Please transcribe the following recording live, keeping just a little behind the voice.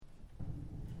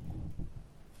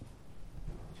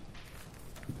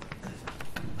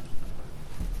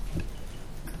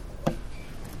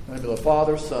In the name of the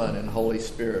Father, Son, and Holy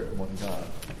Spirit, one God.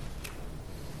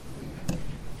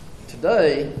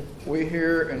 Today, we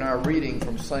hear in our reading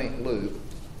from St. Luke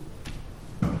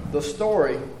the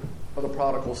story of the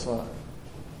prodigal son.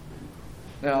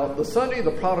 Now, the Sunday of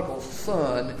the prodigal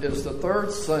son is the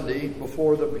third Sunday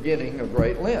before the beginning of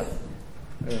Great Lent.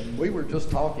 And we were just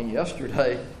talking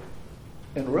yesterday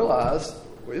and realized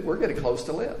we're getting close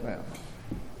to Lent now.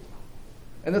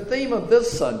 And the theme of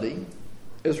this Sunday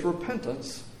is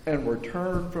repentance and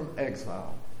return from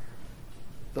exile.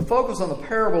 The focus on the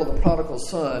parable of the prodigal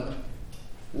son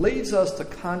leads us to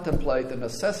contemplate the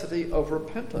necessity of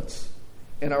repentance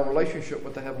in our relationship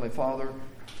with the Heavenly Father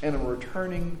and in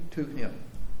returning to Him.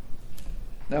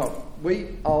 Now,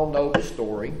 we all know the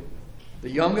story. The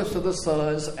youngest of the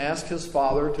sons asks his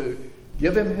father to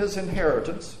give him his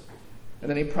inheritance,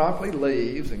 and then he promptly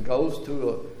leaves and goes to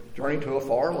a journey to a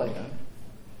far land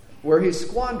where he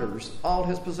squanders all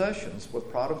his possessions with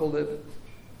prodigal living.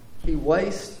 He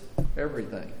wastes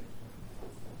everything.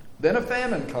 Then a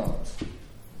famine comes.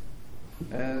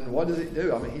 And what does he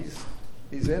do? I mean,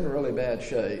 he's in really bad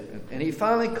shape. And he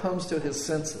finally comes to his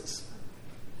senses.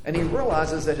 And he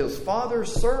realizes that his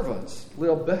father's servants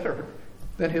live better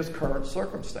than his current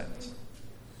circumstance.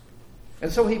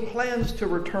 And so he plans to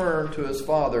return to his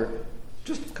father,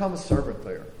 just become a servant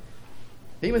there.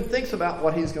 He even thinks about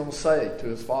what he's going to say to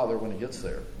his father when he gets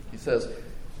there. He says,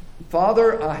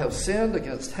 "Father, I have sinned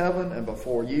against heaven and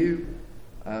before you.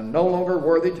 I am no longer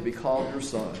worthy to be called your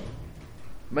son.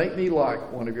 Make me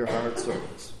like one of your hired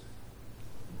servants."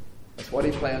 That's what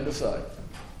he planned to say.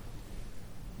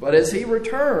 But as he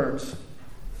returns,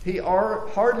 he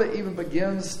hardly even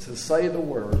begins to say the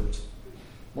words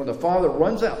when the father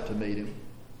runs out to meet him,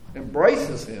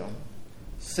 embraces him,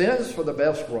 sends for the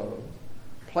best robe,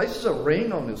 places a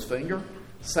ring on his finger,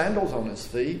 sandals on his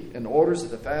feet, and orders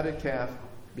that the fatted calf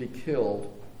be killed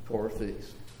for a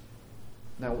feast.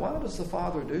 Now, why does the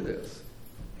father do this?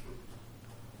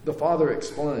 The father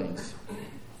explains,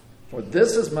 "For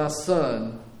this is my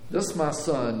son, this my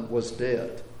son was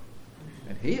dead,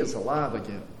 and he is alive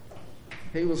again.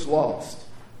 He was lost,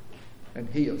 and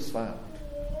he is found."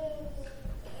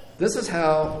 This is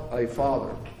how a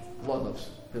father loves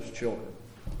his children.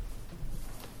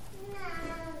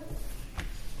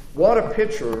 What a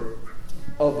picture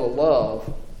of the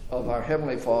love of our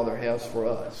Heavenly Father has for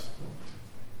us,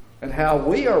 and how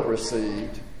we are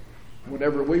received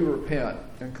whenever we repent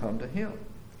and come to Him.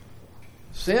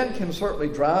 Sin can certainly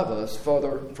drive us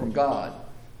further from God,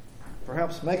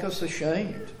 perhaps make us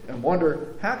ashamed and wonder,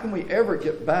 how can we ever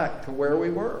get back to where we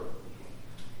were?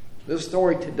 This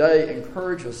story today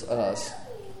encourages us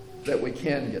that we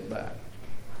can get back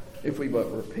if we but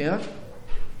repent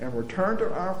and return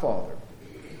to our Father,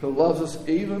 who loves us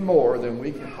even more than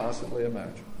we can possibly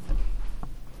imagine.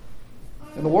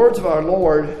 In the words of our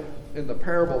Lord in the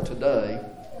parable today,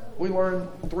 we learn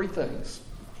three things,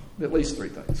 at least three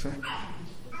things.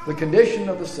 The condition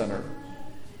of the sinner,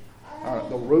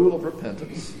 the rule of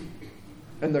repentance,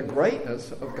 and the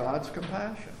greatness of God's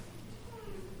compassion.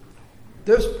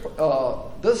 This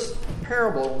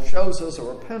parable shows us a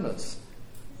repentance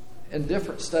in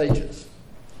different stages.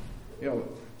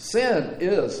 Sin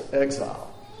is exile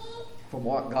from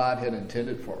what God had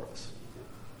intended for us.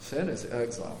 Sin is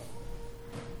exile.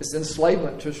 It's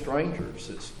enslavement to strangers.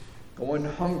 It's going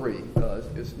hungry.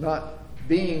 It's not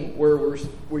being where we're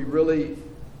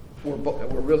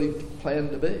really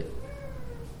planned to be.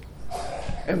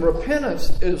 And repentance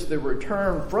is the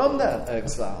return from that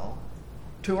exile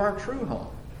to our true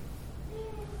home.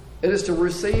 It is to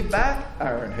receive back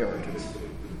our inheritance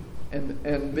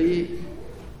and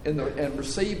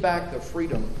receive back the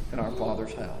freedom in our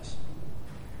Father's house.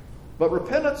 But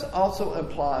repentance also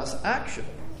implies action.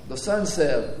 The son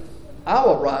said, "I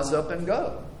will rise up and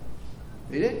go."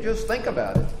 He didn't just think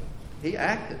about it. He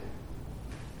acted.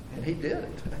 And he did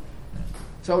it.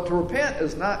 So to repent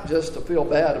is not just to feel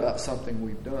bad about something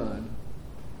we've done,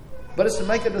 but it's to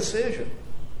make a decision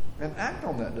and act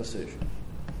on that decision.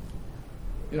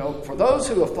 For those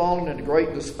who have fallen into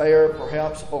great despair,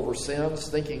 perhaps over sins,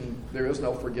 thinking there is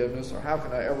no forgiveness, or how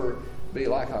can I ever be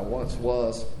like I once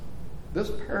was, this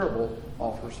parable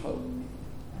offers hope.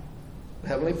 The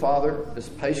Heavenly Father is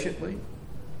patiently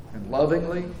and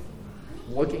lovingly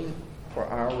looking for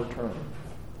our return,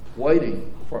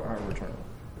 waiting for our return.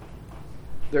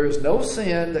 There is no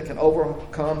sin that can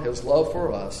overcome His love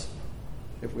for us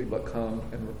if we but come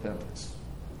in repentance.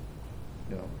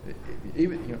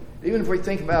 Even if we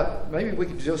think about maybe we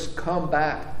could just come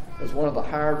back as one of the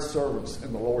hired servants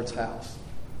in the Lord's house.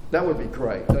 That would be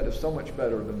great. That is so much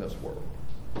better than this world.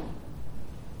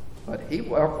 But He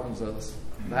welcomes us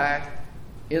back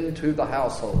into the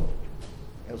household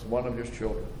as one of his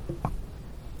children.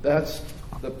 That's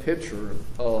the picture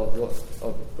of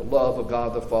the love of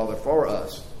God the Father for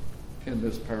us in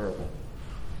this parable.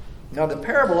 Now, the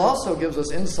parable also gives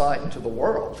us insight into the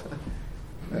world,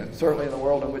 and certainly in the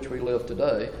world in which we live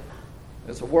today.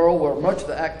 It's a world where much of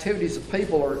the activities of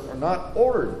people are not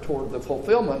ordered toward the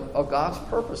fulfillment of God's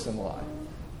purpose in life.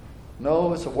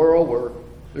 No, it's a world where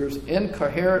there's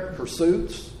incoherent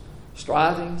pursuits,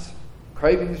 strivings,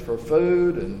 cravings for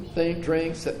food and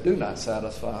drinks that do not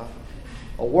satisfy.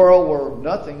 A world where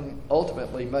nothing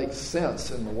ultimately makes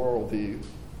sense in the worldview,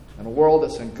 and a world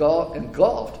that's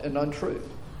engulfed in untruth,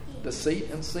 deceit,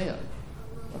 and sin.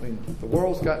 I mean, the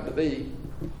world's gotten to be,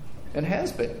 and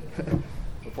has been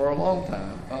for a long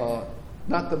time,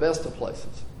 not the best of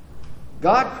places.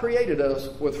 God created us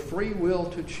with free will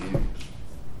to choose.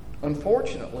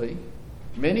 Unfortunately,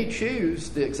 many choose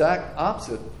the exact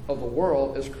opposite of the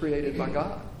world as created by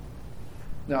God.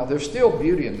 Now, there's still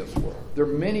beauty in this world. There are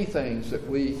many things that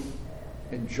we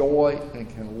enjoy and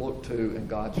can look to in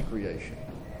God's creation.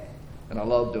 And I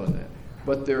love doing that.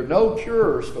 But there are no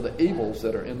cures for the evils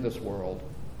that are in this world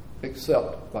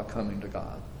except by coming to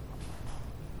God.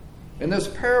 In this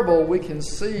parable, we can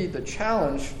see the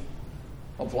challenge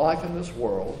of life in this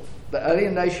world, the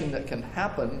alienation that can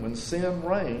happen when sin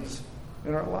reigns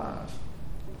in our lives.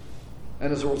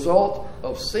 And as a result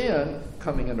of sin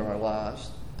coming into our lives,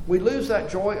 we lose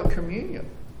that joy of communion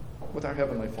with our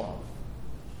Heavenly Father.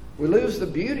 We lose the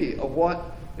beauty of what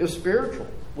is spiritual.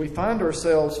 We find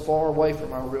ourselves far away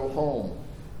from our real home,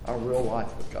 our real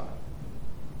life with God.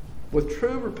 With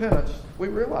true repentance, we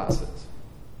realize this.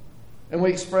 And we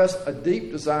express a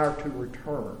deep desire to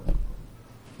return.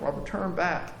 Or return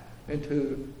back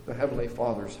into the Heavenly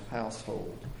Father's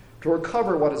household. To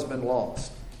recover what has been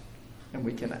lost. And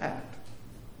we can act.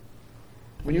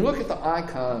 When you look at the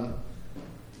icon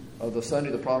of the Sunday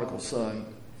of the Prodigal Son,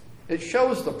 it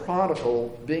shows the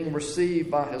prodigal being received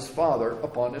by his father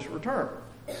upon his return.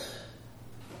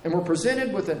 And we're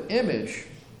presented with an image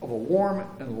of a warm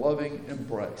and loving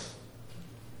embrace.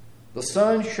 The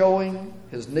son showing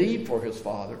his need for his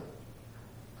father,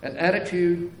 an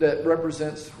attitude that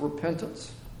represents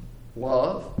repentance,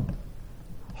 love,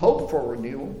 hope for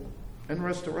renewal, and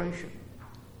restoration.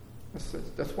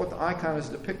 That's what the icon is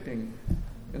depicting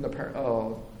in the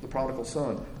prodigal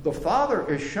son. The father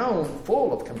is shown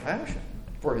full of compassion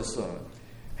for his son.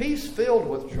 He's filled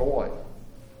with joy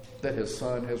that his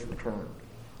son has returned.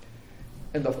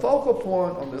 And the focal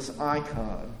point on this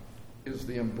icon is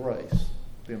the embrace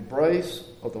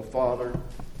of the father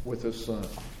with his son.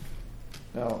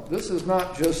 Now, this is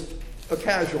not just a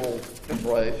casual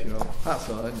embrace, hi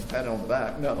son, pat it on the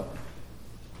back. No.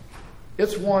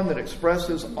 It's one that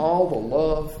expresses all the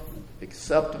love,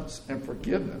 acceptance, and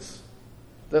forgiveness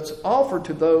that's offered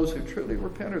to those who truly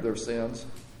repent of their sins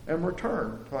and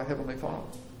return to our Heavenly Father.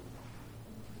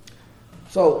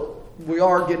 So, we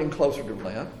are getting closer to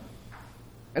Lent.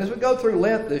 And as we go through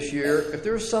Lent this year, if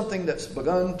there's something that's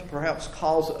begun to perhaps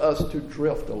cause us to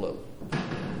drift a little,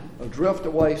 or drift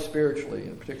away spiritually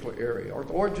in a particular area,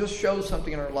 or just shows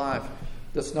something in our life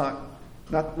that's not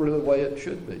really the way it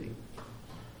should be,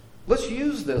 let's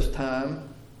use this time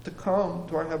to come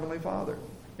to our Heavenly Father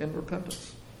in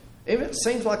repentance. Even if it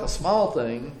seems like a small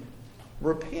thing,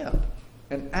 repent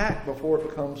and act before it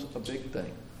becomes a big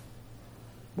thing.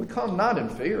 We come not in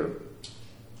fear,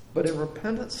 but in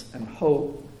repentance and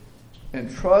hope,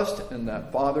 and trust in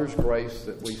that Father's grace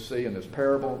that we see in this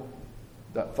parable,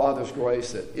 that Father's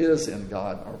grace that is in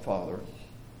God our Father,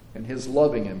 and His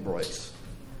loving embrace.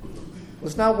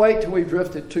 Let's not wait till we've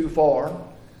drifted too far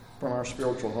from our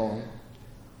spiritual home.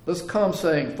 Let's come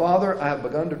saying, Father, I have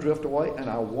begun to drift away, and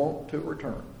I want to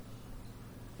return.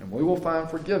 And we will find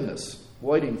forgiveness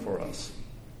waiting for us.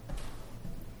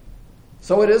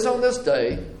 So it is on this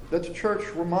day that the church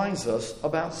reminds us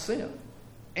about sin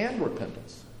and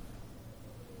repentance.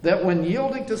 That when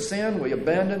yielding to sin, we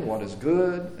abandon what is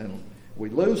good and we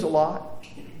lose a lot.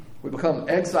 We become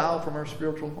exiled from our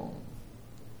spiritual home.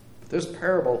 This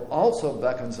parable also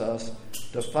beckons us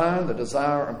to find the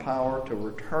desire and power to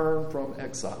return from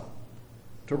exile,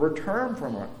 to return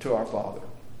to our Father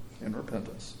in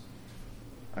repentance.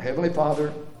 Our Heavenly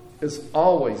Father is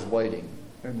always waiting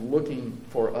and looking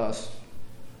for us,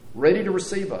 ready to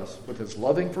receive us with His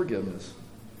loving forgiveness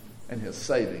and His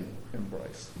saving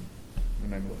embrace. In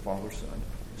the name of the Father, Son,